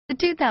The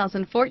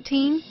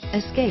 2014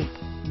 Escape.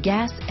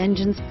 Gas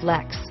engines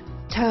flex,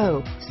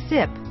 tow,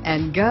 sip,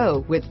 and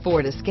go with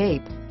Ford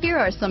Escape. Here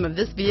are some of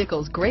this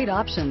vehicle's great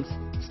options: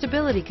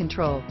 stability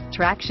control,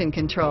 traction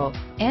control,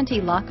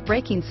 anti-lock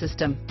braking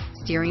system,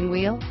 steering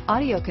wheel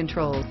audio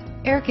controls,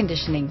 air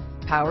conditioning,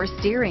 power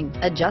steering,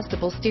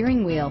 adjustable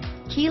steering wheel,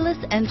 keyless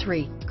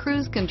entry,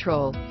 cruise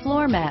control,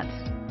 floor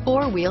mats,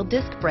 four-wheel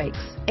disc brakes,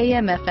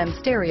 AM/FM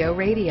stereo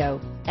radio,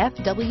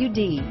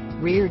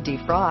 FWD, rear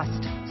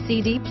defrost,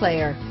 CD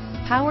player,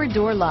 power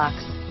door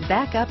locks,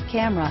 backup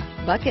camera,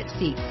 bucket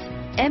seats,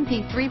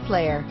 MP3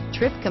 player,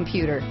 trip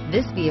computer.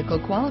 This vehicle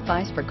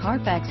qualifies for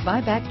Carfax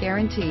buyback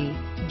guarantee.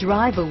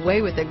 Drive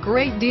away with a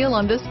great deal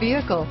on this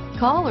vehicle.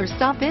 Call or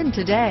stop in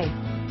today.